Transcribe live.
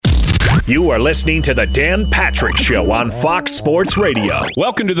You are listening to the Dan Patrick Show on Fox Sports Radio.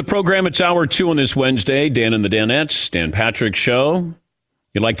 Welcome to the program. It's hour 2 on this Wednesday. Dan and the Danettes, Dan Patrick Show. If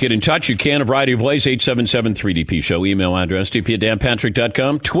you'd like to get in touch, you can a variety of ways. 877-3DP Show. Email address,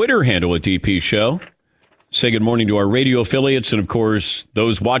 dp@danpatrick.com. Twitter handle at DP Show. Say good morning to our radio affiliates and, of course,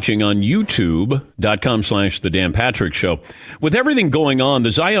 those watching on youtube.com/the Dan Patrick Show. With everything going on,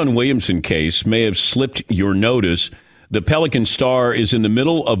 the Zion Williamson case may have slipped your notice. The Pelican star is in the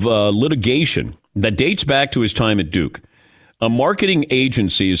middle of litigation that dates back to his time at Duke. A marketing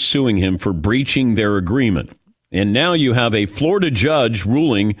agency is suing him for breaching their agreement. And now you have a Florida judge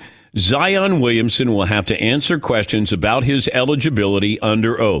ruling Zion Williamson will have to answer questions about his eligibility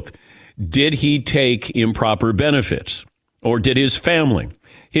under oath. Did he take improper benefits? Or did his family?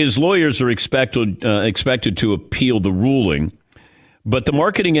 His lawyers are expected to appeal the ruling. But the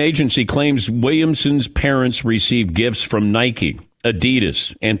marketing agency claims Williamson's parents received gifts from Nike,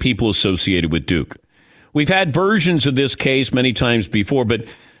 Adidas, and people associated with Duke. We've had versions of this case many times before, but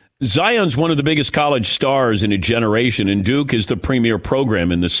Zion's one of the biggest college stars in a generation, and Duke is the premier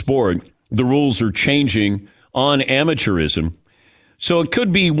program in the sport. The rules are changing on amateurism. So it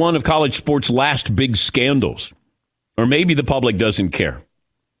could be one of college sports' last big scandals. Or maybe the public doesn't care.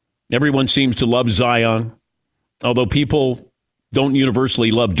 Everyone seems to love Zion, although people don't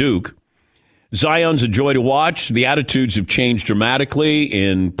universally love Duke. Zion's a joy to watch. The attitudes have changed dramatically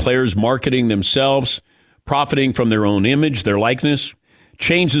in players marketing themselves, profiting from their own image, their likeness.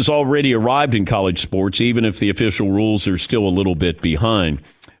 Change has already arrived in college sports, even if the official rules are still a little bit behind.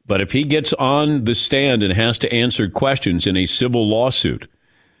 But if he gets on the stand and has to answer questions in a civil lawsuit,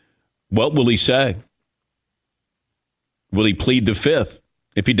 what will he say? Will he plead the fifth?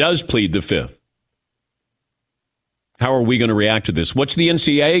 If he does plead the fifth, how are we going to react to this? What's the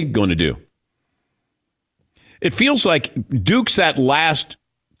NCAA going to do? It feels like Duke's that last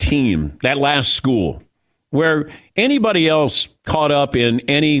team, that last school, where anybody else caught up in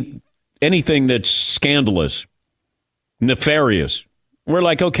anything that's scandalous, nefarious, we're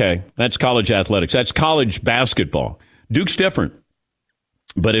like, okay, that's college athletics. That's college basketball. Duke's different.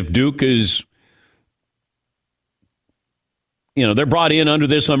 But if Duke is, they're brought in under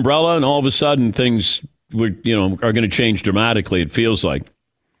this umbrella and all of a sudden things are going to change dramatically, it feels like.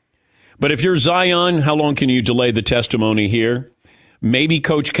 But if you're Zion, how long can you delay the testimony here? Maybe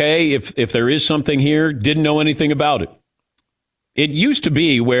Coach K, if there is something here, didn't know anything about it. It used to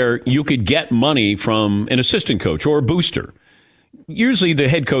be where you could get money from an assistant coach or a booster. Usually the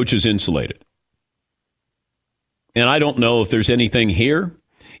head coach is insulated. And I don't know if there's anything here.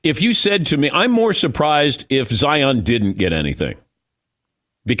 If you said to me, I'm more surprised if Zion didn't get anything.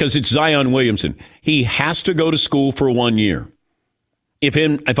 Because it's Zion Williamson. He has to go to school for 1 year. If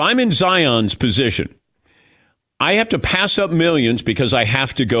I'm in Zion's position, I have to pass up millions because I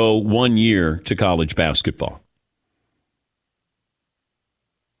have to go 1 year to college basketball.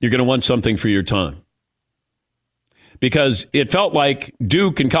 You're going to want something for your time. Because it felt like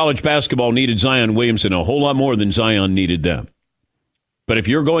Duke and college basketball needed Zion Williamson a whole lot more than Zion needed them. But if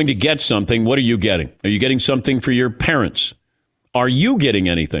you're going to get something, what are you getting? Are you getting something for your parents? Are you getting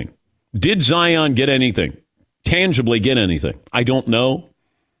anything? Did Zion get anything? Tangibly get anything? I don't know.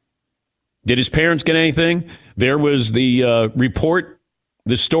 Did his parents get anything? There was the report,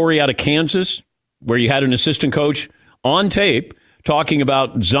 the story out of Kansas, where you had an assistant coach on tape talking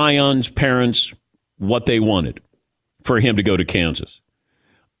about Zion's parents, what they wanted for him to go to Kansas.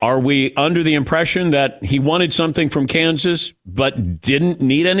 Are we under the impression that he wanted something from Kansas but didn't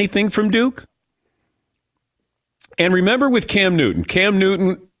need anything from Duke? And remember with Cam Newton,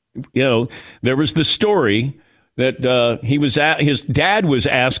 there was the story that his dad was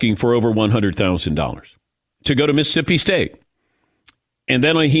asking for over $100,000 to go to Mississippi State. And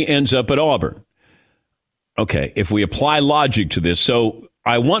then he ends up at Auburn. Okay, if we apply logic to this, so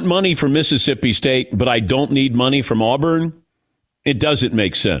I want money from Mississippi State, but I don't need money from Auburn, it doesn't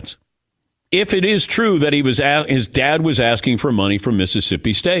make sense. If it is true that his dad was asking for money from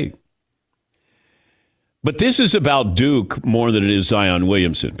Mississippi State. But this is about Duke more than it is Zion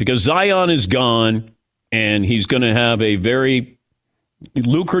Williamson, because Zion is gone and he's going to have a very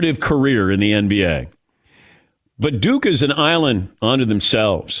lucrative career in the NBA. But Duke is an island unto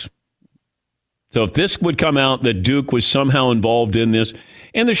themselves. So if this would come out that Duke was somehow involved in this,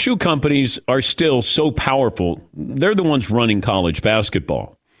 and the shoe companies are still so powerful, they're the ones running college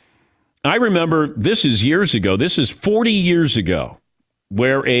basketball. I remember, this is years ago, this is 40 years ago,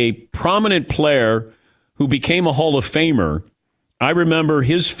 where a prominent player who became a Hall of Famer, I remember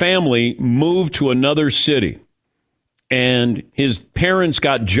his family moved to another city, and his parents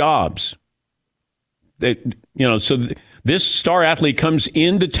got jobs. So This star athlete comes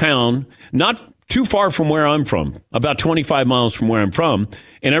into town, not too far from where I'm from, about 25 miles from where I'm from,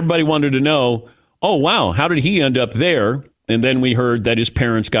 and everybody wanted to know, oh, wow, how did he end up there? And then we heard that his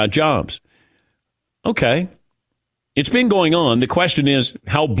parents got jobs. Okay. It's been going on. The question is,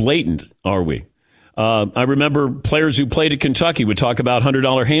 how blatant are we? I remember players who played at Kentucky would talk about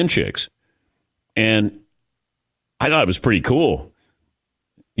 $100 handshakes. And I thought it was pretty cool.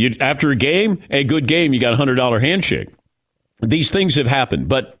 After a good game, you got a $100 handshake. These things have happened,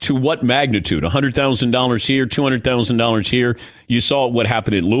 but to what magnitude? $100,000 here, $200,000 here. You saw what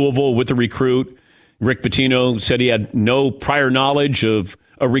happened at Louisville with the recruit. Rick Pitino said he had no prior knowledge of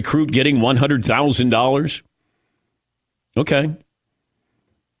a recruit getting $100,000. Okay.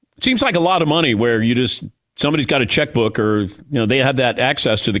 Seems like a lot of money where somebody's got a checkbook or, they have that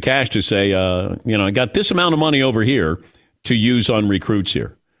access to the cash to say, I got this amount of money over here to use on recruits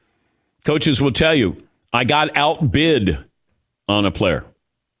here. Coaches will tell you, I got outbid on a player.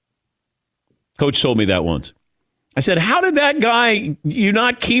 Coach told me that once. I said, how did that guy, you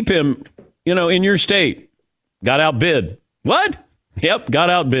not keep him, in your state? Got outbid. What? Yep, got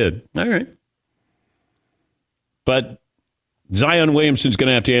outbid. All right. But Zion Williamson's going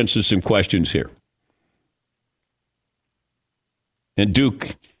to have to answer some questions here. And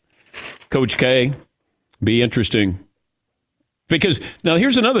Duke, Coach K, be interesting. Because, now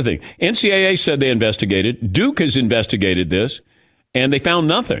here's another thing. NCAA said they investigated. Duke has investigated this, and they found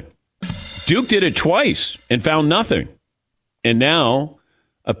nothing. Duke did it twice and found nothing. And now,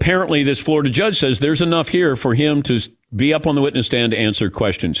 apparently, this Florida judge says there's enough here for him to be up on the witness stand to answer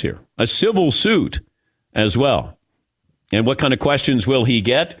questions here. A civil suit as well. And what kind of questions will he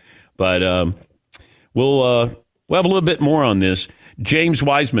get? But we'll have a little bit more on this. James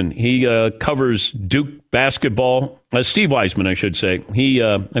Wiseman, he covers Duke basketball. Steve Wiseman, I should say.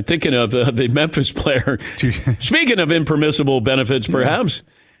 I'm thinking of the Memphis player. Speaking of impermissible benefits, perhaps.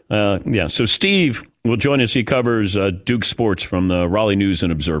 So Steve will join us. He covers Duke sports from the Raleigh News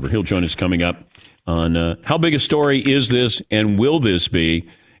and Observer. He'll join us coming up on how big a story is this and will this be,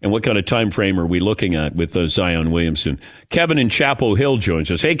 and what kind of time frame are we looking at with Zion Williamson. Kevin in Chapel Hill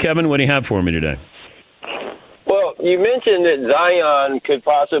joins us. Hey, Kevin, what do you have for me today? Well, you mentioned that Zion could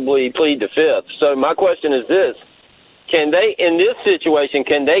possibly plead the fifth. So my question is this. In this situation,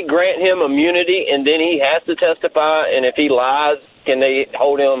 can they grant him immunity and then he has to testify? And if he lies, can they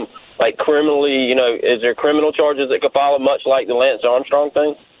hold him criminally? Is there criminal charges that could follow, much like the Lance Armstrong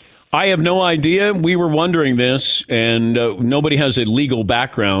thing? I have no idea. We were wondering this, and nobody has a legal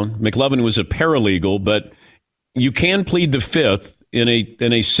background. McLovin was a paralegal, but you can plead the fifth in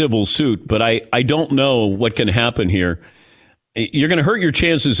a civil suit, but I don't know what can happen here. You're going to hurt your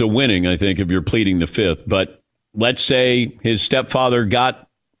chances of winning, I think, if you're pleading the fifth. But let's say his stepfather got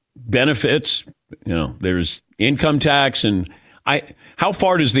benefits. There's income tax, and how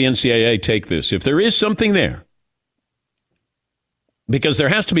far does the NCAA take this? If there is something there, because there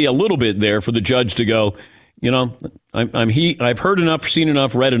has to be a little bit there for the judge to go, I've heard enough, seen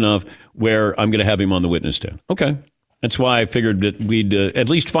enough, read enough, where I'm going to have him on the witness stand. Okay. That's why I figured that we'd at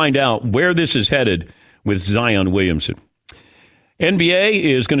least find out where this is headed with Zion Williamson. NBA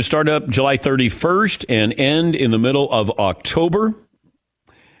is going to start up July 31st and end in the middle of October.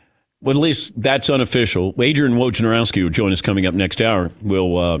 Well, at least that's unofficial. Adrian Wojnarowski, will join us coming up next hour,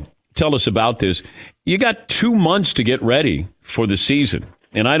 will tell us about this. You got 2 months to get ready for the season.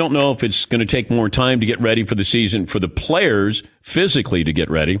 And I don't know if it's going to take more time to get ready for the season for the players physically to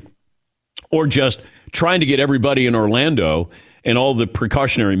get ready, or just trying to get everybody in Orlando and all the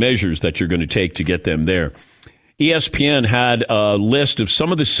precautionary measures that you're going to take to get them there. ESPN had a list of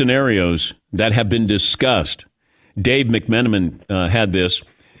some of the scenarios that have been discussed. Dave McMenamin had this.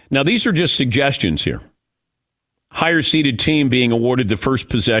 Now, these are just suggestions here. Higher-seeded team being awarded the first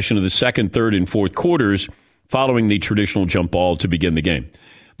possession of the second, third, and fourth quarters following the traditional jump ball to begin the game.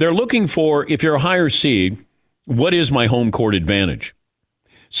 They're looking for, if you're a higher seed, what is my home court advantage?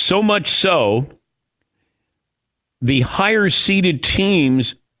 So much so, the higher-seeded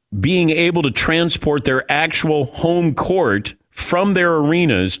teams being able to transport their actual home court from their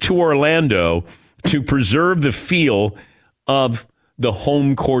arenas to Orlando to preserve the feel of the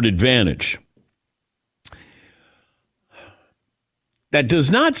home court advantage. That does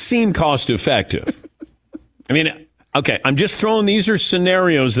not seem cost-effective. I mean, okay, I'm just throwing, these are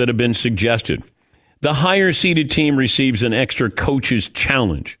scenarios that have been suggested. The higher-seeded team receives an extra coach's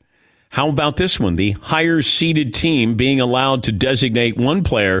challenge. How about this one? The higher-seeded team being allowed to designate one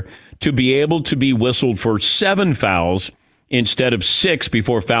player to be able to be whistled for 7 fouls instead of 6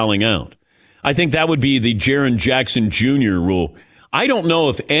 before fouling out. I think that would be the Jaren Jackson Jr. rule. I don't know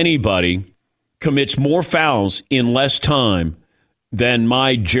if anybody commits more fouls in less time than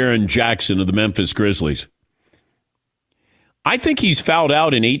my Jaren Jackson of the Memphis Grizzlies. I think he's fouled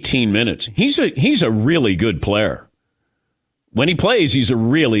out in 18 minutes. He's a really good player. When he plays, he's a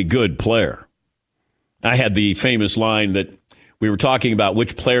really good player. I had the famous line that we were talking about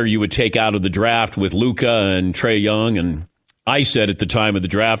which player you would take out of the draft with Luka and Trae Young, and I said at the time of the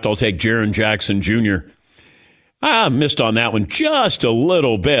draft, I'll take Jaren Jackson Jr. I missed on that one just a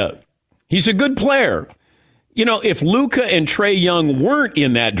little bit. He's a good player. You know, if Luka and Trae Young weren't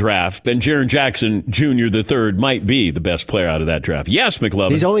in that draft, then Jaren Jackson Jr. III might be the best player out of that draft. Yes,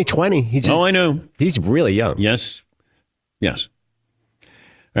 McLovin. He's only 20. I know. He's really young. Yes. All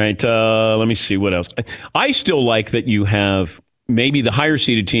right, let me see what else. I still like that you have maybe the higher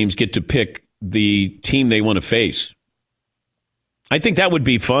seeded teams get to pick the team they want to face. I think that would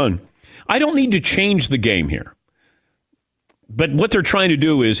be fun. I don't need to change the game here. But what they're trying to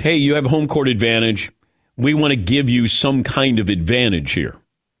do is, hey, you have home court advantage. We want to give you some kind of advantage here.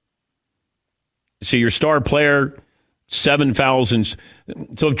 So your star player, 7 fouls. So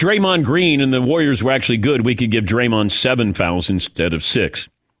if Draymond Green and the Warriors were actually good, we could give Draymond 7 fouls instead of 6.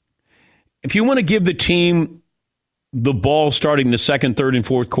 If you want to give the team the ball starting the second, third, and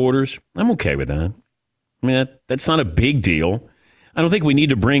fourth quarters, I'm okay with that. I mean, that's not a big deal. I don't think we need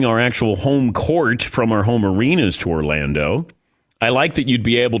to bring our actual home court from our home arenas to Orlando. I like that you'd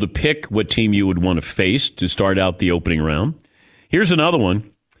be able to pick what team you would want to face to start out the opening round. Here's another one.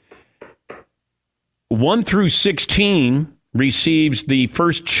 1 through 16 receives the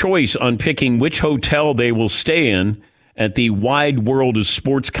first choice on picking which hotel they will stay in at the Wide World of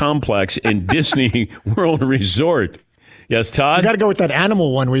Sports Complex in Disney World Resort. Yes, Todd? You got to go with that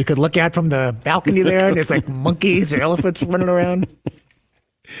animal one where you could look at from the balcony there, and it's like monkeys or elephants running around.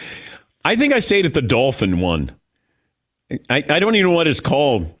 I think I stayed at the Dolphin one. I don't even know what it's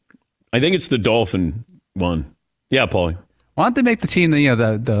called. I think it's the Dolphin one. Yeah, Paulie. Why don't they make the team,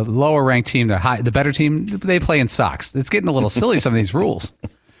 the lower ranked team, the better team, they play in socks? It's getting a little silly, some of these rules.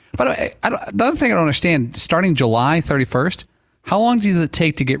 But the other thing I don't understand, starting July 31st, how long does it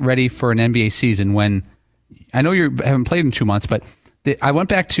take to get ready for an NBA season when, I know you haven't played in 2 months, but I went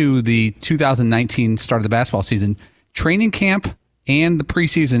back to the 2019 start of the basketball season. Training camp and the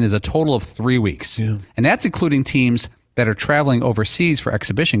preseason is a total of 3 weeks. Yeah. And that's including teams that are traveling overseas for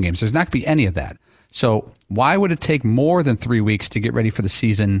exhibition games. There's not going to be any of that. So why would it take more than 3 weeks to get ready for the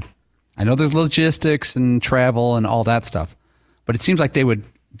season? I know there's logistics and travel and all that stuff, but it seems like they would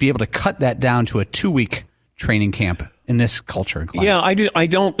be able to cut that down to a 2-week training camp in this culture. Yeah, I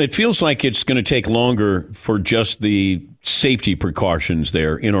don't. It feels like it's going to take longer for just the safety precautions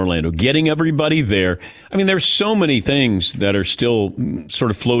there in Orlando, getting everybody there. I mean, there's so many things that are still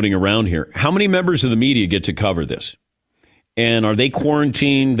sort of floating around here. How many members of the media get to cover this? And are they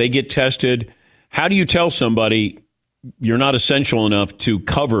quarantined? They get tested? How do you tell somebody you're not essential enough to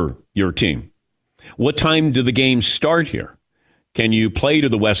cover your team? What time do the games start here? Can you play to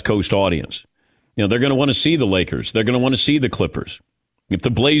the West Coast audience? You know, they're going to want to see the Lakers. They're going to want to see the Clippers. If the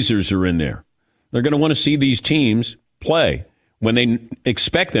Blazers are in there, they're going to want to see these teams play when they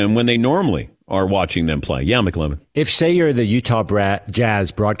expect them, when they normally are watching them play. Yeah, McLevin. If, say, you're the Utah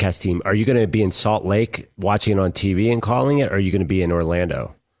Jazz broadcast team, are you going to be in Salt Lake watching it on TV and calling it, or are you going to be in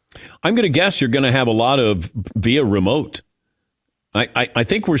Orlando? I'm going to guess you're going to have a lot of via remote. I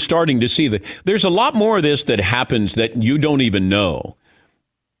think we're starting to see there's a lot more of this that happens that you don't even know.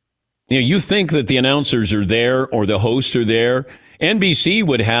 You know, you think that the announcers are there or the hosts are there. NBC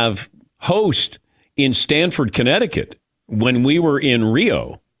would have host in Stamford, Connecticut when we were in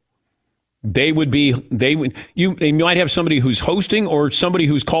Rio. They might have somebody who's hosting or somebody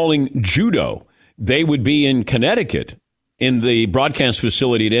who's calling judo. They would be in Connecticut in the broadcast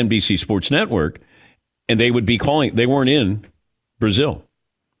facility at NBC Sports Network, and they would be calling. They weren't in Brazil.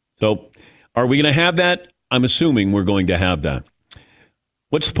 So are we going to have that? I'm assuming we're going to have that.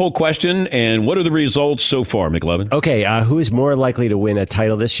 What's the poll question, and what are the results so far, McLevin? Okay, who is more likely to win a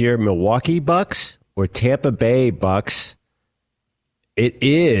title this year, Milwaukee Bucks or Tampa Bay Bucks? It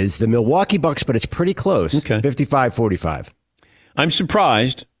is the Milwaukee Bucks, but it's pretty close, okay. 55-45. I'm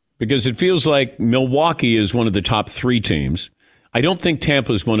surprised because it feels like Milwaukee is one of the top 3 teams. I don't think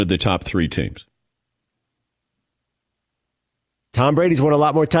Tampa is one of the top 3 teams. Tom Brady's won a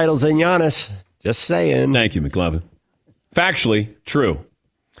lot more titles than Giannis. Just saying. Thank you, McLevin. Factually, true.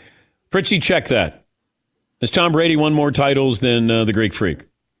 Fritzy, check that. Has Tom Brady won more titles than the Greek Freak?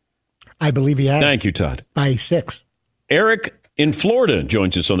 I believe he has. Thank you, Todd. By 6. Eric in Florida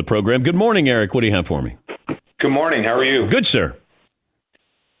joins us on the program. Good morning, Eric. What do you have for me? Good morning. How are you? Good, sir.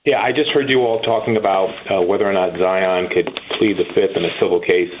 Yeah, I just heard you all talking about whether or not Zion could plead the fifth in a civil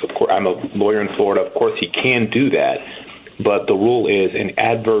case. Of course, I'm a lawyer in Florida. Of course, he can do that, but the rule is an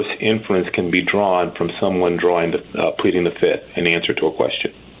adverse inference can be drawn from someone pleading the fifth in answer to a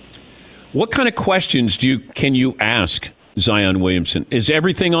question. What kind of questions can you ask Zion Williamson? Is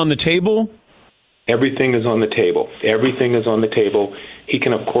everything on the table? Everything is on the table. Everything is on the table. He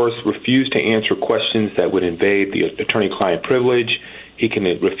can, of course, refuse to answer questions that would invade the attorney-client privilege. He can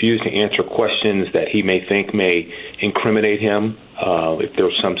refuse to answer questions that he may think may incriminate him. If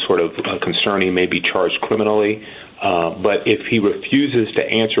there's some sort of concern, he may be charged criminally. But if he refuses to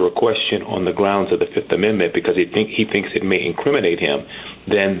answer a question on the grounds of the Fifth Amendment because he thinks it may incriminate him,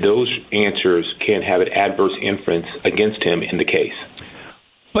 then those answers can have an adverse inference against him in the case.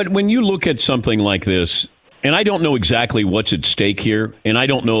 But when you look at something like this, and I don't know exactly what's at stake here, and I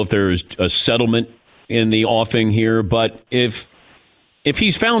don't know if there's a settlement in the offing here, but if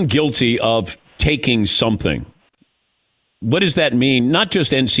he's found guilty of taking something, what does that mean? Not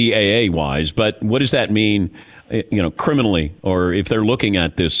just NCAA-wise, but what does that mean, criminally, or if they're looking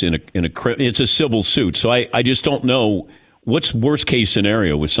at this it's a civil suit. So I just don't know what's worst case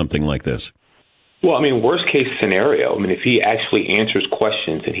scenario with something like this. Well, worst case scenario, if he actually answers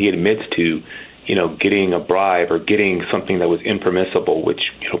questions and he admits to, getting a bribe or getting something that was impermissible, which,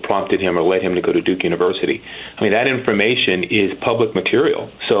 prompted him or led him to go to Duke University. That information is public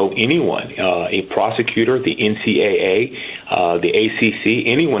material. So anyone, a prosecutor, the NCAA, the ACC,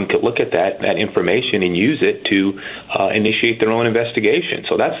 anyone could look at that information and use it to initiate their own investigation.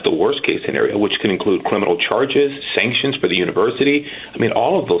 So that's the worst case scenario, which can include criminal charges, sanctions for the university.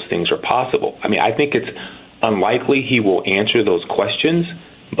 All of those things are possible. I think it's unlikely he will answer those questions,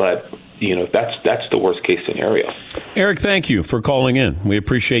 but that's the worst case scenario. Eric, thank you for calling in. We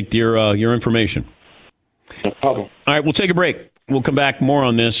appreciate your information. No problem. All right, we'll take a break. We'll come back more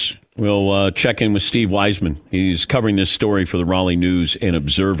on this. We'll check in with Steve Wiseman. He's covering this story for the Raleigh News and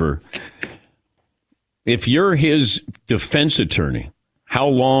Observer. If you're his defense attorney, how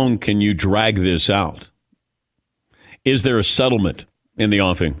long can you drag this out? Is there a settlement in the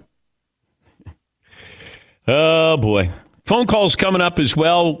offing? Oh, boy. Phone calls coming up as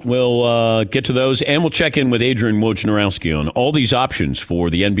well. We'll get to those, and we'll check in with Adrian Wojnarowski on all these options for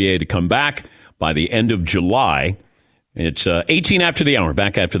the NBA to come back by the end of July. It's 18 after the hour.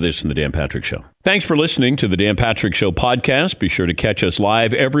 Back after this in the Dan Patrick Show. Thanks for listening to the Dan Patrick Show podcast. Be sure to catch us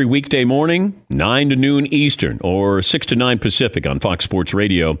live every weekday morning, 9 to noon Eastern or 6 to 9 Pacific on Fox Sports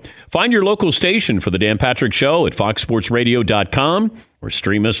Radio. Find your local station for the Dan Patrick Show at foxsportsradio.com or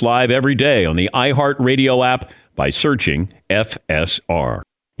stream us live every day on the iHeartRadio app by searching FSR.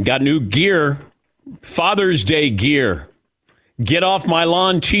 Got new gear, Father's Day gear. Get Off My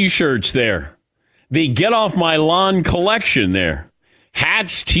Lawn t-shirts there. The Get Off My Lawn collection there.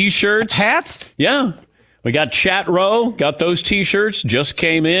 Hats, t-shirts. Hats? Yeah. We got Chat Row, got those t-shirts, just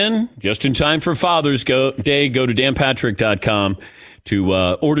came in, just in time for Father's Day. Go to danpatrick.com to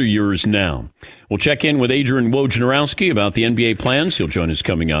order yours now. We'll check in with Adrian Wojnarowski about the NBA plans. He'll join us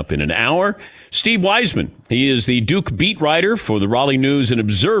coming up in an hour. Steve Wiseman, he is the Duke beat writer for the Raleigh News and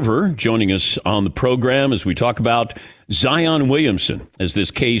Observer, joining us on the program as we talk about Zion Williamson as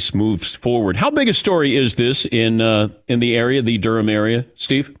this case moves forward. How big a story is this in the area, the Durham area,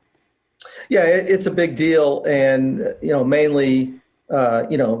 Steve? Yeah, it's a big deal, and mainly,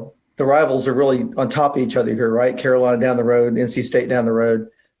 the rivals are really on top of each other here, right? Carolina down the road, NC State down the road.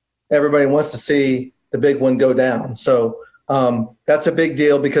 Everybody wants to see the big one go down. So that's a big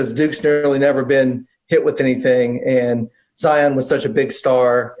deal because Duke's nearly never been hit with anything, and Zion was such a big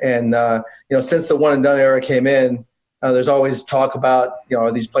star. And since the one and done era came in, there's always talk about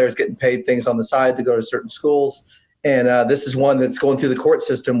are these players getting paid things on the side to go to certain schools, and this is one that's going through the court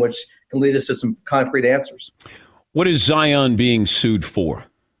system, which can lead us to some concrete answers. What is Zion being sued for?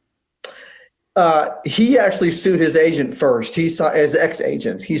 He actually sued his agent first. His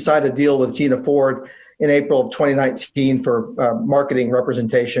ex-agent. He signed a deal with Gina Ford in April of 2019 for marketing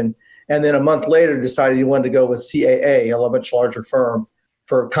representation, and then a month later decided he wanted to go with CAA, a much larger firm,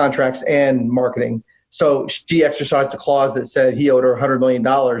 for contracts and marketing. So she exercised a clause that said he owed her $100 million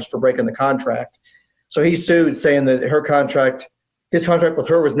for breaking the contract. So he sued, saying that his contract with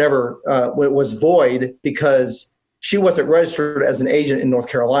her was void because she wasn't registered as an agent in North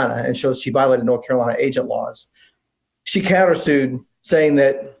Carolina, and so she violated North Carolina agent laws. She countersued, saying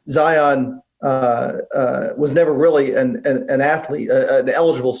that Zion was never really an athlete, an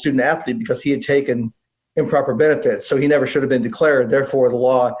eligible student athlete, because he had taken improper benefits. So he never should have been declared. Therefore, the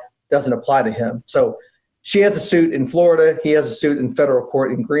law doesn't apply to him. So she has a suit in Florida. He has a suit in federal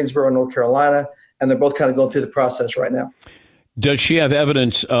court in Greensboro, North Carolina, and they're both kind of going through the process right now. Does she have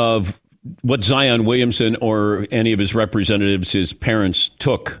evidence of what Zion Williamson or any of his representatives, his parents,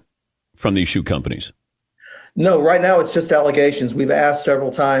 took from these shoe companies? No, right now it's just allegations. We've asked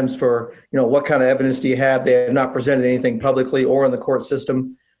several times for, what kind of evidence do you have? They have not presented anything publicly or in the court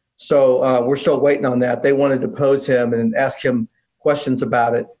system. So we're still waiting on that. They wanted to depose him and ask him questions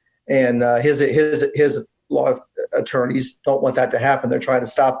about it. And his law attorneys don't want that to happen. They're trying to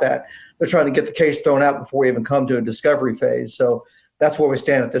stop that. They're trying to get the case thrown out before we even come to a discovery phase. So that's where we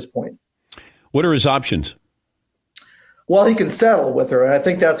stand at this point. What are his options? Well, he can settle with her. And I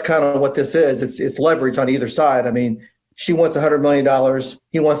think that's kind of what this is. It's leverage on either side. I mean, she wants $100 million.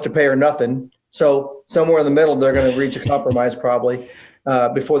 He wants to pay her nothing. So somewhere in the middle, they're going to reach a compromise probably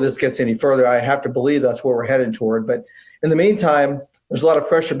before this gets any further. I have to believe that's where we're headed toward. But in the meantime, there's a lot of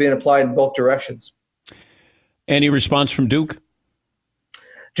pressure being applied in both directions. Any response from Duke?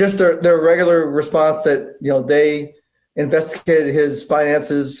 Just their regular response that, they investigated his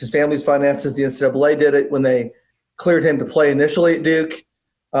finances, his family's finances. The NCAA did it when they cleared him to play initially at Duke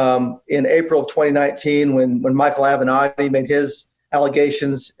in April of 2019 when Michael Avenatti made his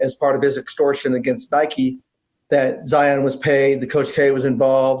allegations as part of his extortion against Nike that Zion was paid, the Coach K was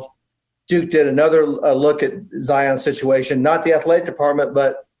involved. Duke did another look at Zion's situation, not the athletic department,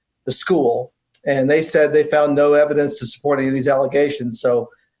 but the school. And they said they found no evidence to support any of these allegations. So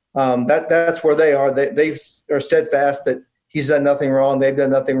that's where they are. They are steadfast that he's done nothing wrong. They've done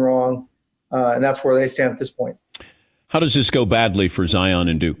nothing wrong. And that's where they stand at this point. How does this go badly for Zion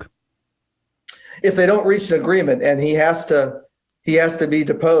and Duke? If they don't reach an agreement and he has to be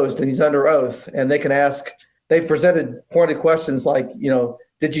deposed and he's under oath, and they can ask, they've presented pointed questions like,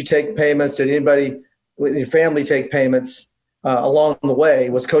 did you take payments? Did anybody with your family take payments along the way?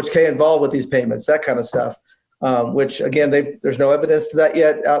 Was Coach K involved with these payments? That kind of stuff, which, again, there's no evidence to that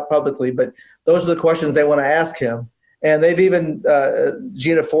yet out publicly, but those are the questions they want to ask him. And they've even,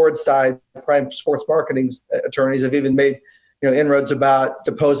 Gina Ford's side, Prime Sports Marketing attorneys, have even made inroads about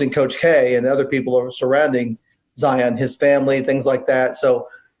deposing Coach K and other people are surrounding Zion, his family, things like that. So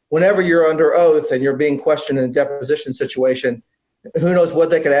whenever you're under oath and you're being questioned in a deposition situation, who knows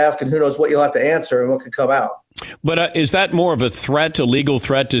what they could ask and who knows what you'll have to answer and what could come out. But is that more of a threat, a legal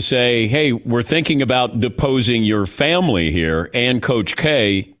threat to say, hey, we're thinking about deposing your family here and Coach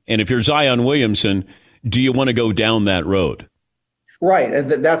K, and if you're Zion Williamson, do you want to go down that road? Right, and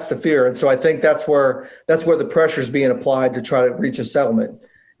that's the fear. And so I think that's where the pressure is being applied to try to reach a settlement.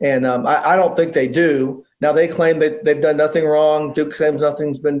 And I don't think they do. Now, they claim that they've done nothing wrong. Duke claims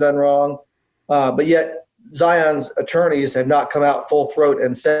nothing's been done wrong. But yet Zion's attorneys have not come out full throat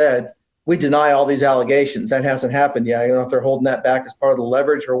and said, we deny all these allegations. That hasn't happened yet. I don't know if they're holding that back as part of the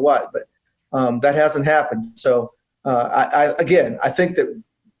leverage or what, but that hasn't happened. So, I think that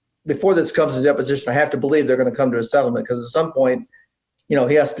before this comes to deposition, I have to believe they're going to come to a settlement because at some point, he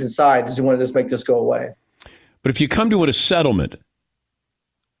has to decide, does he want to just make this go away? But if you come to a settlement,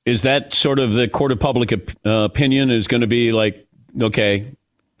 is that sort of the court of public opinion is going to be like, okay,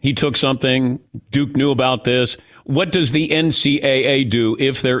 he took something, Duke knew about this. What does the NCAA do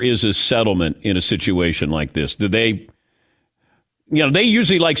if there is a settlement in a situation like this? Do they, they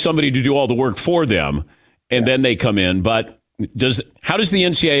usually like somebody to do all the work for them and then they come in, but how does the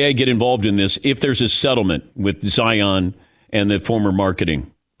NCAA get involved in this if there's a settlement with Zion and the former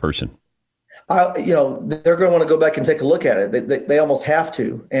marketing person? They're going to want to go back and take a look at it. They almost have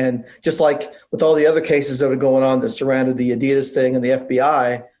to. And just like with all the other cases that are going on that surrounded the Adidas thing and the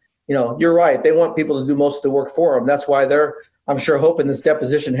FBI, you're right. They want people to do most of the work for them. That's why they're, I'm sure, hoping this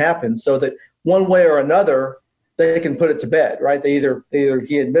deposition happens so that one way or another, they can put it to bed, right? They either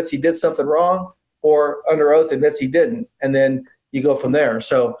he admits he did something wrong or under oath admits he didn't. And then you go from there.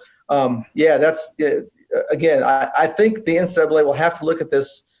 So, that's, again, I think the NCAA will have to look at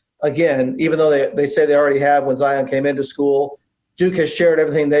this again, even though they say they already have when Zion came into school. Duke has shared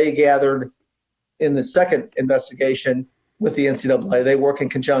everything they gathered in the second investigation with the NCAA. They work in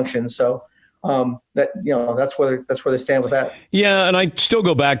conjunction. So that's where they stand with that. Yeah, and I still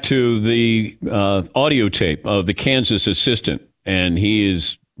go back to the audio tape of the Kansas assistant, and he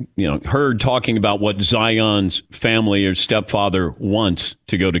is heard talking about what Zion's family or stepfather wants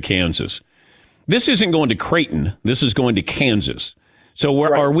to go to Kansas. This isn't going to Creighton. This is going to Kansas. So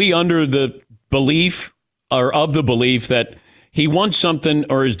are we under the belief or of the belief that he wants something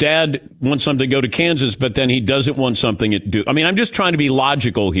or his dad wants something to go to Kansas, but then he doesn't want something at Duke? I mean, I'm just trying to be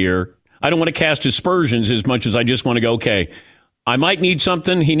logical here. I don't want to cast aspersions as much as I just want to go, okay, I might need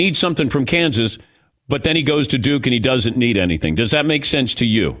something. He needs something from Kansas, but then he goes to Duke and he doesn't need anything. Does that make sense to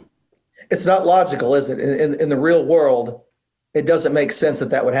you? It's not logical, is it? In the real world, it doesn't make sense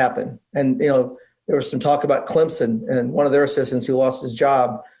that would happen. And, There was some talk about Clemson and one of their assistants who lost his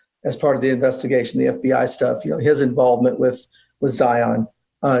job as part of the investigation, the FBI stuff. His involvement with Zion,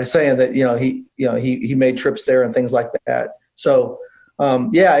 saying that he made trips there and things like that. So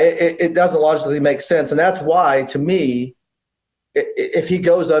it doesn't logically make sense, and that's why, to me, if he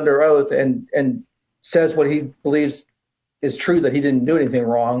goes under oath and says what he believes is true, that he didn't do anything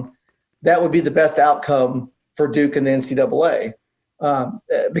wrong, that would be the best outcome for Duke and the NCAA.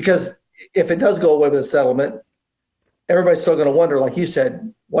 Because if it does go away with a settlement, everybody's still going to wonder, like you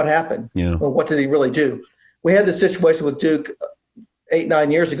said, what happened? Yeah. Well, what did he really do? We had this situation with Duke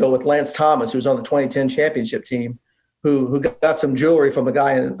 8-9 years ago with Lance Thomas, who was on the 2010 championship team, who got some jewelry from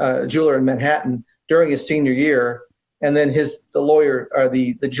a jeweler in Manhattan during his senior year, and then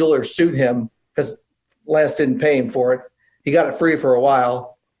the jeweler sued him because Lance didn't pay him for it. He got it free for a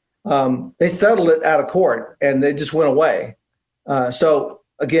while. They settled it out of court, and they just went away. So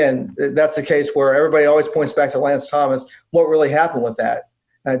again, that's the case where everybody always points back to Lance Thomas. What really happened with that?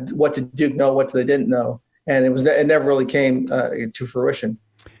 What did Duke know? What they didn't know? And it never really came to fruition.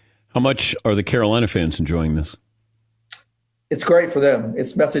 How much are the Carolina fans enjoying this? It's great for them.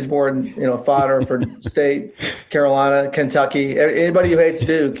 It's message board, fodder for State, Carolina, Kentucky. Anybody who hates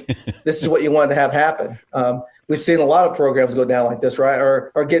Duke, this is what you wanted to have happen. We've seen a lot of programs go down like this, right?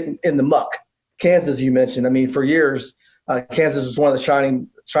 Or get in the muck. Kansas, you mentioned. I mean, for years, Kansas was one of the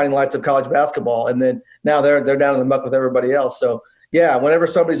shining lights of college basketball, and then now they're down in the muck with everybody else. So, yeah, whenever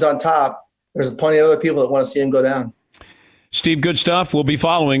somebody's on top, there's plenty of other people that want to see him go down. Steve, good stuff. We'll be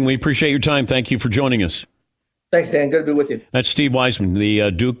following. We appreciate your time. Thank you for joining us. Thanks, Dan. Good to be with you. That's Steve Wiseman,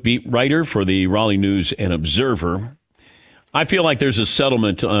 the Duke beat writer for the Raleigh News and Observer. I feel like there's a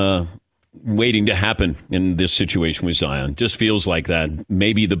settlement waiting to happen in this situation with Zion. Just feels like that.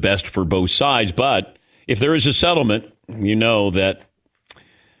 Maybe the best for both sides. But if there is a settlement, you know that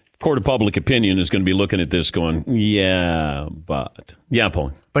court of public opinion is going to be looking at this going, yeah,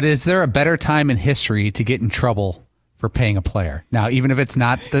 Paul. But is there a better time in history to get in trouble for paying a player? Now, even if it's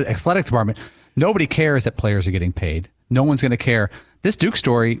not the athletic department, nobody cares that players are getting paid. No one's going to care. This Duke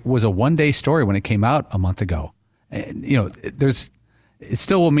story was a one-day story when it came out a month ago. It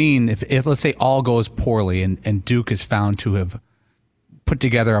still will mean if let's say all goes poorly and Duke is found to have put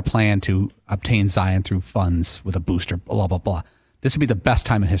together a plan to obtain Zion through funds with a booster, blah, blah, blah. This would be the best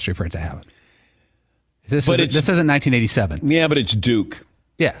time in history for it to happen. This isn't 1987. Yeah, but it's Duke.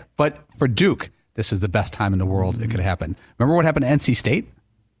 Yeah, but for Duke, this is the best time in the world it could happen. Remember what happened to NC State?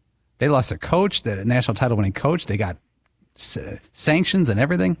 They lost their coach, the national title-winning coach. They got sanctions and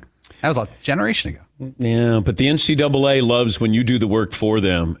everything. That was a generation ago. Yeah, but the NCAA loves when you do the work for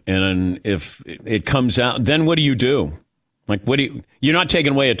them, and if it comes out, then what do you do? Like, you're not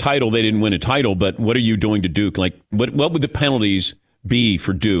taking away a title. They didn't win a title, but what are you doing to Duke? Like, what would the penalties be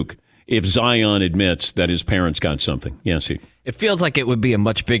for Duke if Zion admits that his parents got something? Yes, it feels like it would be a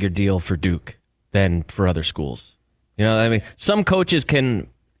much bigger deal for Duke than for other schools. I mean, some coaches can,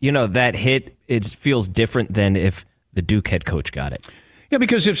 that hit, it feels different than if the Duke head coach got it. Yeah,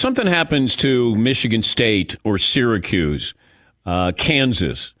 because if something happens to Michigan State or Syracuse,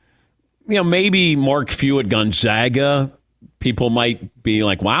 Kansas, maybe Mark Few at Gonzaga, people might be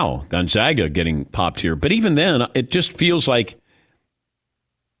like, wow, Gonzaga getting popped here. But even then, it just feels like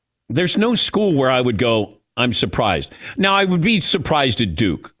there's no school where I would go, I'm surprised. Now, I would be surprised at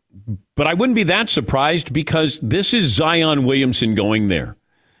Duke, but I wouldn't be that surprised because this is Zion Williamson going there.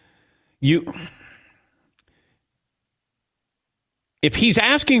 If he's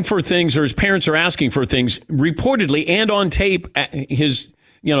asking for things or his parents are asking for things, reportedly and on tape,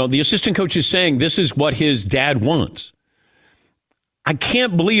 the assistant coach is saying this is what his dad wants. I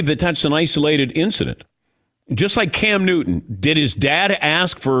can't believe that that's an isolated incident. Just like Cam Newton, did his dad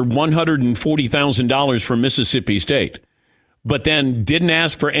ask for $140,000 from Mississippi State, but then didn't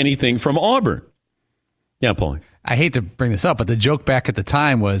ask for anything from Auburn? Yeah, Paul. I hate to bring this up, but the joke back at the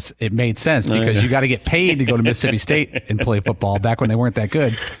time was it made sense because you got to get paid to go to Mississippi State and play football back when they weren't that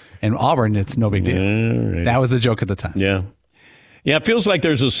good. And Auburn, it's no big deal. Right. That was the joke at the time. Yeah. Yeah, it feels like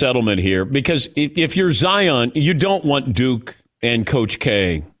there's a settlement here because if you're Zion, you don't want Duke and Coach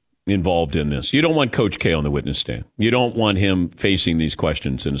K involved in this. You don't want Coach K on the witness stand. You don't want him facing these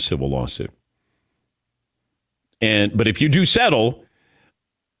questions in a civil lawsuit. But if you do settle,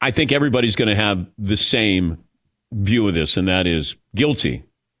 I think everybody's going to have the same view of this, and that is guilty.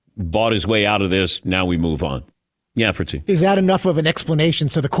 Bought his way out of this. Now we move on. Yeah, Fritzy. Is that enough of an explanation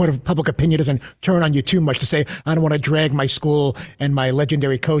so the court of public opinion doesn't turn on you too much to say, I don't want to drag my school and my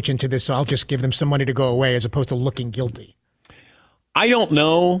legendary coach into this, so I'll just give them some money to go away as opposed to looking guilty? I don't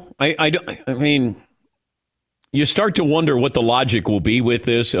know. I mean, you start to wonder what the logic will be with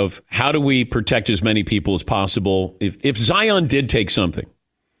this of how do we protect as many people as possible. If Zion did take something,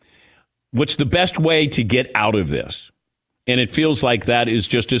 what's the best way to get out of this? And it feels like that is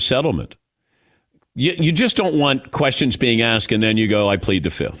just a settlement. You just don't want questions being asked and then you go, I plead the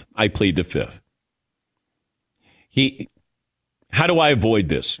fifth. I plead the fifth. How do I avoid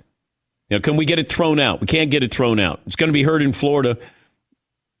this? Can we get it thrown out? We can't get it thrown out. It's going to be heard in Florida.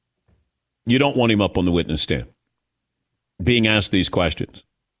 You don't want him up on the witness stand being asked these questions.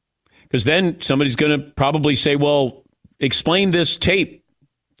 Because then somebody's going to probably say, well, explain this tape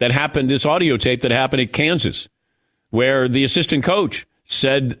that happened, this audio tape that happened at Kansas, where the assistant coach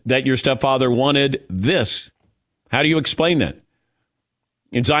said that your stepfather wanted this. How do you explain that?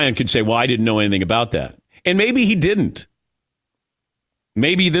 And Zion could say, well, I didn't know anything about that. And maybe he didn't.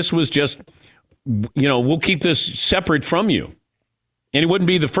 Maybe this was just, we'll keep this separate from you. And it wouldn't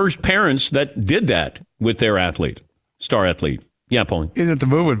be the first parents that did that with their athlete, star athlete. Yeah, Pauline. You know what the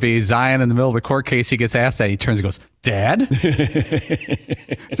move would be? Zion in the middle of the court case, he gets asked that. He turns and goes, Dad?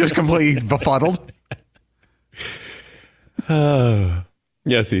 Just completely befuddled.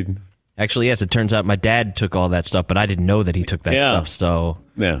 Yes, Eden. Actually, yes, it turns out my dad took all that stuff, but I didn't know that he took that stuff, so.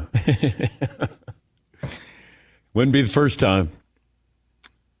 Yeah. Wouldn't be the first time.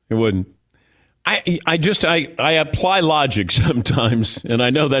 It wouldn't. I apply logic sometimes, and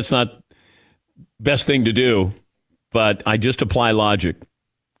I know that's not best thing to do, but I just apply logic.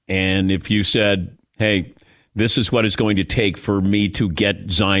 And if you said, hey, this is what it's going to take for me to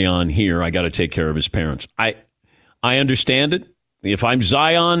get Zion here, I got to take care of his parents. I understand it. If I'm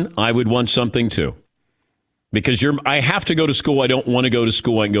Zion, I would want something too. Because I have to go to school. I don't want to go to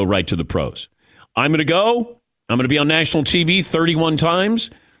school. I can go right to the pros. I'm going to go. I'm going to be on national TV 31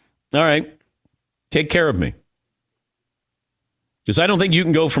 times. All right. Take care of me. Because I don't think you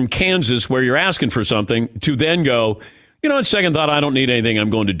can go from Kansas, where you're asking for something, to then go, on second thought, I don't need anything.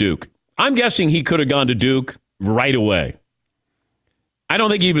 I'm going to Duke. I'm guessing he could have gone to Duke right away. I don't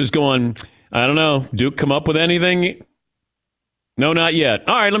think he was going, I don't know, Duke come up with anything? No, not yet.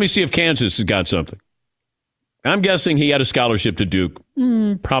 All right, let me see if Kansas has got something. I'm guessing he had a scholarship to Duke,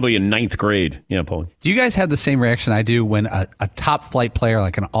 probably in 9th grade. Yeah, Paul. Do you guys have the same reaction I do when a top flight player,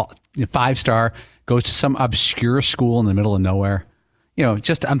 like a 5-star, goes to some obscure school in the middle of nowhere?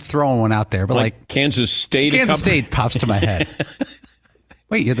 I'm throwing one out there, but like Kansas State. Kansas State pops to my head.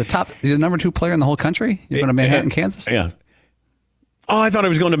 Wait, you're the number 2 player in the whole country? You're going to Manhattan, Kansas? Yeah. Oh, I thought I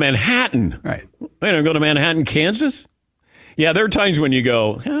was going to Manhattan. Right. Wait, I'm going to Manhattan, Kansas? Yeah, there are times when you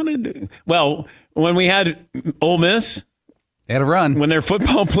go, when we had Ole Miss, they had a run. When they're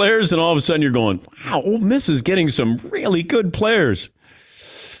football players, and all of a sudden you're going, wow, Ole Miss is getting some really good players.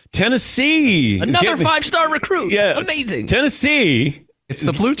 Tennessee. Another 5-star recruit. Yeah. Amazing. Tennessee. It's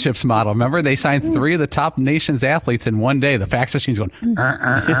the Blue Chips model. Remember, they signed 3 of the top nation's athletes in one day. The fax machine's going,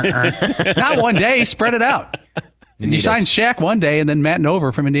 Not one day, spread it out. You signed Shaq one day, and then Matt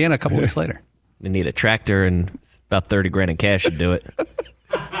Nover from Indiana a couple weeks later. You need a tractor and about $30,000 in cash to do it.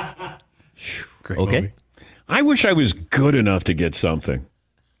 Great okay. Movie. I wish I was good enough to get something.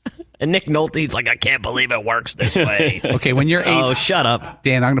 And Nick Nolte's like, I can't believe it works this way. Okay, when you're 8. Oh, shut up.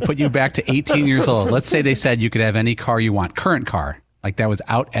 Dan, I'm going to put you back to 18 years old. Let's say they said you could have any car you want, current car, like that was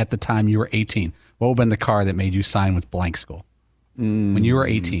out at the time you were 18. What would have been the car that made you sign with blank school? When you were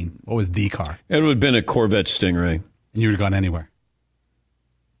 18, what was the car? It would have been a Corvette Stingray. And you would have gone anywhere.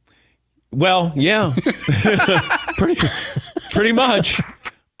 Well, yeah. pretty much.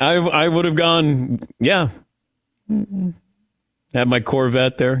 I would have gone, yeah. Had my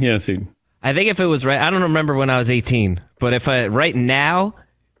Corvette there. Yeah, see. I think if it was right, I don't remember when I was 18, but right now,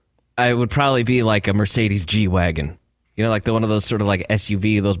 I would probably be like a Mercedes G-Wagon. Like one of those sort of like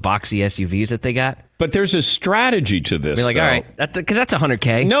SUV, those boxy SUVs that they got. But there's a strategy to this. Be like, all right, because that's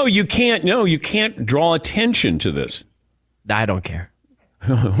 $100K. No, you can't. No, you can't draw attention to this. I don't care.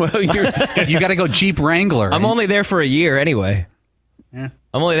 Well, you got to go Jeep Wrangler. I'm only there for a year anyway. Yeah.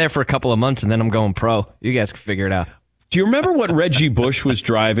 I'm only there for a couple of months, and then I'm going pro. You guys can figure it out. Do you remember what Reggie Bush was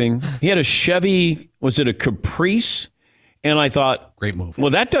driving? He had a Chevy, was it a Caprice? And I thought, great move.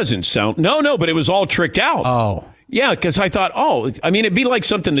 Well, that doesn't sound, no, but it was all tricked out. Oh. Yeah, because I thought, it'd be like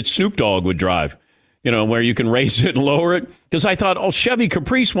something that Snoop Dogg would drive, where you can raise it and lower it. Because I thought, Chevy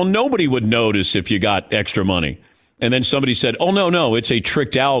Caprice, well, nobody would notice if you got extra money. And then somebody said, no, it's a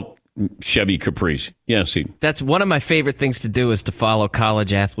tricked out Chevy Caprice. Yes, that's one of my favorite things to do is to follow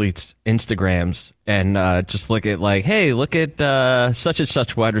college athletes' Instagrams and just look at hey, look at such and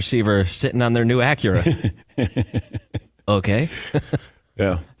such wide receiver sitting on their new Acura. Okay.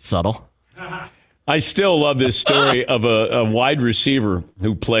 Yeah. Subtle. I still love this story of a wide receiver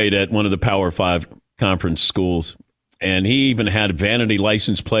who played at one of the Power 5 conference schools. And he even had a vanity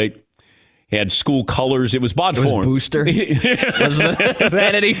license plate. He had school colors. It was bought for him. Booster? Wasn't it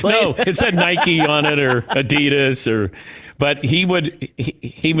vanity plate? No, it said Nike on it or Adidas. But he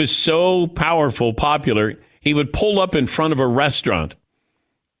was so powerful, popular, he would pull up in front of a restaurant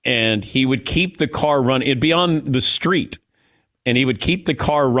and he would keep the car running. It'd be on the street and he would keep the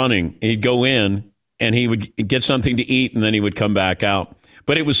car running. He'd go in and he would get something to eat and then he would come back out.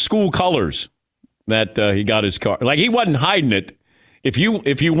 But it was school colors that he got his car. Like, he wasn't hiding it. If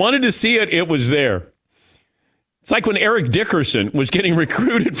you wanted to see it, it was there. It's like when Eric Dickerson was getting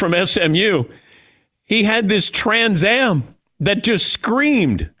recruited from SMU. He had this Trans Am that just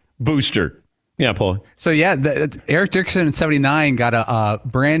screamed booster. Yeah, Paul. So, Eric Dickerson in 79 got a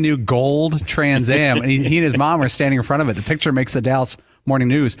brand new gold Trans Am, and he and his mom were standing in front of it. The picture makes the Dallas Morning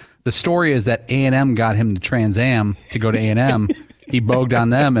News. The story is that A&M got him the Trans Am to go to A&M. He bogged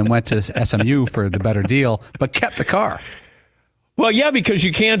on them and went to SMU for the better deal, but kept the car. Well, yeah, because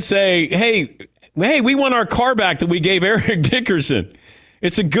you can't say, hey, we want our car back that we gave Eric Dickerson.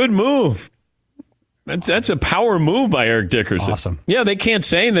 It's a good move. That's a power move by Eric Dickerson. Awesome. Yeah, they can't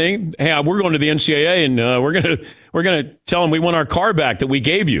say anything. Hey, we're going to the NCAA and we're gonna tell them we want our car back that we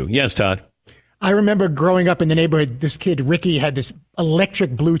gave you. Yes, Todd. I remember growing up in the neighborhood. This kid Ricky had this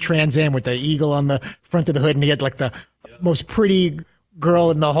electric blue Trans Am with the eagle on the front of the hood, and he had like the most pretty girl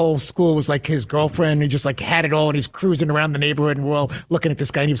in the whole school was like his girlfriend. He just like had it all, and he's cruising around the neighborhood, and we're all looking at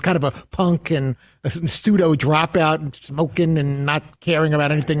this guy. And he was kind of a punk and a pseudo dropout, and smoking and not caring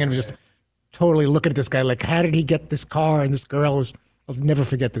about anything, and just totally looking at this guy like, how did he get this car? And this girl was, I'll never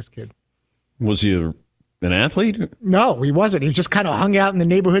forget this kid. Was he an athlete? No, he wasn't. He just kind of hung out in the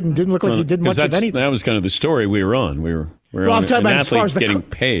neighborhood and didn't look like he did much of anything. That was kind of the story we were on. We were well, on I'm talking an about as far as the getting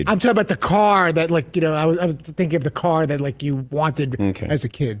paid. I'm talking about the car that, like, you know, I was thinking of the car that, like, you wanted as a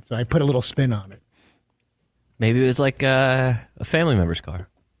kid. So I put a little spin on it. Maybe it was like a family member's car.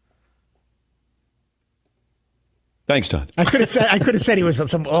 Thanks, Todd. I could have said he was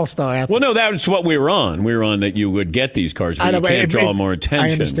some all-star athlete. Well, no, that's what we were on. We were on that you would get these cars, but you can't draw more attention.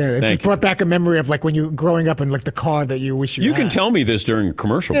 I understand. It just brought back a memory of like when you growing up and like the car that you wish you had. You can tell me this during a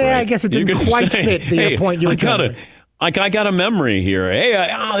commercial break. Yeah, I guess it didn't quite fit the point you were trying to make. I got a memory here. Hey,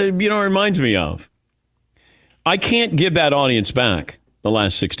 it reminds me of. I can't give that audience back the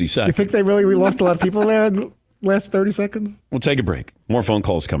last 60 seconds. You think we lost a lot of people there in the last 30 seconds? We'll take a break. More phone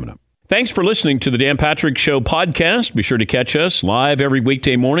calls coming up. Thanks for listening to the Dan Patrick Show podcast. Be sure to catch us live every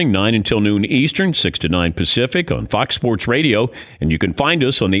weekday morning, 9 until noon Eastern, 6 to 9 Pacific on Fox Sports Radio. And you can find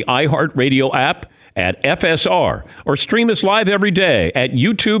us on the iHeartRadio app at FSR or stream us live every day at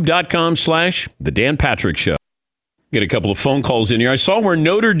youtube.com/The Dan Patrick Show. Get a couple of phone calls in here. I saw where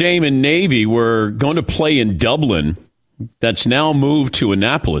Notre Dame and Navy were going to play in Dublin. That's now moved to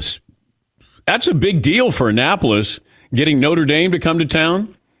Annapolis. That's a big deal for Annapolis, getting Notre Dame to come to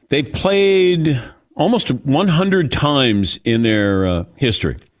town. They've played almost 100 times in their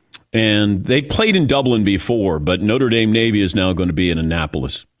history. And they've played in Dublin before, but Notre Dame Navy is now going to be in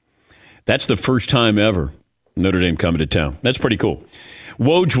Annapolis. That's the first time ever Notre Dame coming to town. That's pretty cool.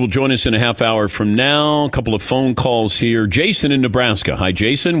 Woj will join us in a half hour from now. A couple of phone calls here. Jason in Nebraska. Hi,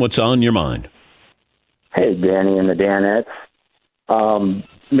 Jason. What's on your mind? Hey, Danny and the Danettes.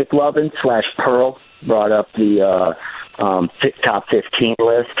 McLovin/Pearl brought up the top 15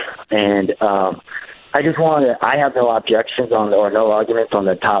 list, and I just wanted I have no objections on or no arguments on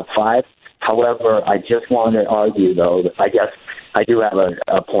the top 5. However, I just want to argue, though, I guess I do have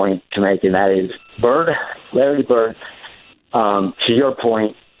a point to make, and that is Larry Bird, to your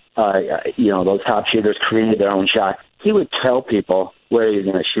point, those top shooters created their own shot. He would tell people where he's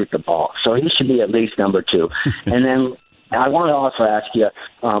going to shoot the ball, so he should be at least number 2. And then I want to also ask you,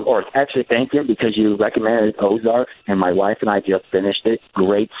 or actually thank you, because you recommended Ozark, and my wife and I just finished it.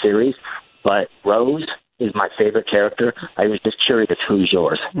 Great series. But Rose is my favorite character. I was just curious, who's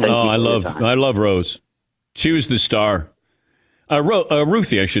yours? I love Rose. She was the star.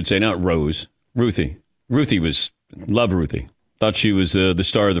 Ruthie, I should say, not Rose. Ruthie. Love Ruthie. Thought she was the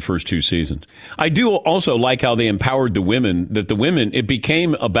star of the first 2 seasons. I do also like how they empowered the women, it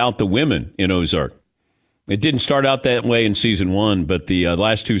became about the women in Ozark. It didn't start out that way in season 1, but the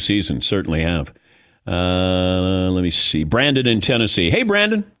last 2 seasons certainly have. Let me see. Brandon in Tennessee. Hey,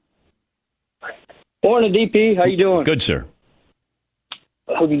 Brandon. Morning, DP. How you doing? Good, sir.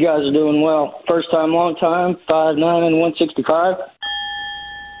 I hope you guys are doing well. First time, long time, 5'9" and 165.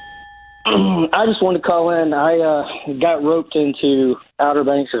 I just wanted to call in. I got roped into Outer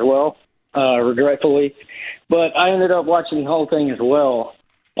Banks as well, regretfully. But I ended up watching the whole thing as well.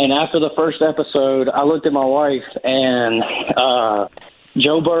 And after the first episode, I looked at my wife, and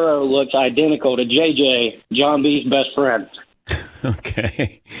Joe Burrow looks identical to JJ, John B's best friend.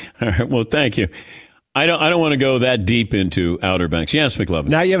 Okay. All right. Well, thank you. I don't want to go that deep into Outer Banks. Yes, McLovin.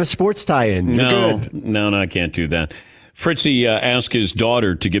 Now you have a sports tie-in. You're good. No, I can't do that. Fritzy asked his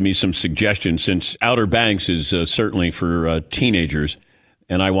daughter to give me some suggestions since Outer Banks is certainly for teenagers,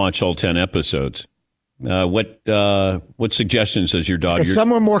 and I watched all 10 episodes. What suggestions does your daughter? Some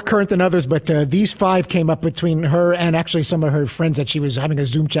were more current than others, but these 5 came up between her and actually some of her friends that she was having a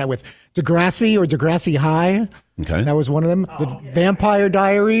Zoom chat with. Degrassi High. Okay. That was one of them. The Vampire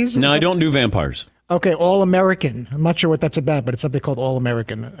Diaries. No, I don't do vampires. Okay, All American. I'm not sure what that's about, but it's something called All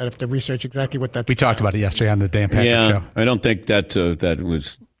American. I have to research exactly what that's We talked about it yesterday on the Dan Patrick Show. I don't think that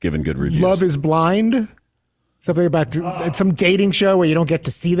was given good reviews. Love is Blind. Something about some dating show where you don't get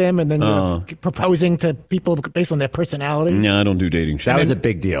to see them and then you're proposing to people based on their personality. No, I don't do dating shows. That was a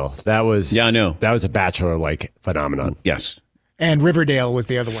big deal. That was I know. That was a Bachelor-like phenomenon. Yes. And Riverdale was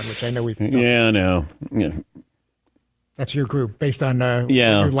the other one, which I know we've talked about. I know. Yeah. That's your group based on what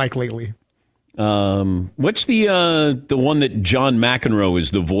you like lately. What's the one that John McEnroe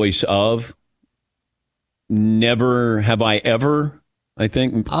is the voice of? Never Have I Ever, I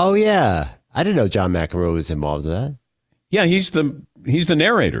think. Oh, yeah. I didn't know John McEnroe was involved in that. Yeah, he's the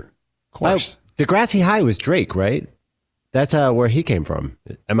narrator. Of course. Degrassi High was Drake, right? That's where he came from.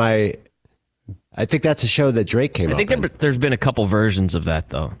 I think that's a show that Drake came up in. I think there's been a couple versions of that,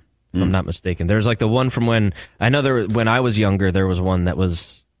 though, if I'm not mistaken. There's like the one from when I was younger, there was one that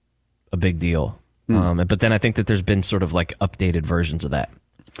was a big deal. But then I think that there's been sort of like updated versions of that.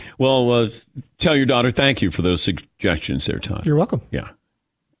 Well, tell your daughter thank you for those suggestions there, Todd. You're welcome. Yeah.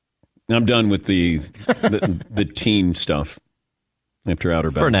 I'm done with the teen stuff after Outer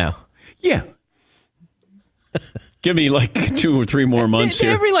Banks. For now. Yeah. Give me like 2 or 3 more months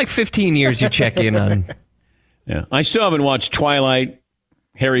here. Every like 15 years you check in on. Yeah. I still haven't watched Twilight,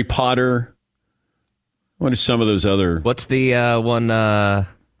 Harry Potter. What are some of those other... What's the one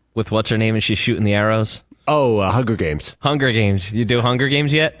with what's her name and she's shooting the arrows? Oh, Hunger Games. Hunger Games. You do Hunger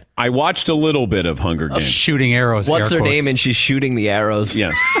Games yet? I watched a little bit of Hunger Games. Shooting arrows. What's her name and she's shooting the arrows?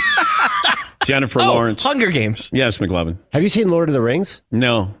 Yes. Jennifer Lawrence. Hunger Games. Yes, McLovin. Have you seen Lord of the Rings?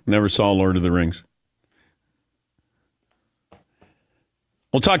 No, never saw Lord of the Rings.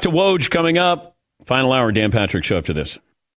 We'll talk to Woj coming up. Final hour, Dan Patrick Show after this.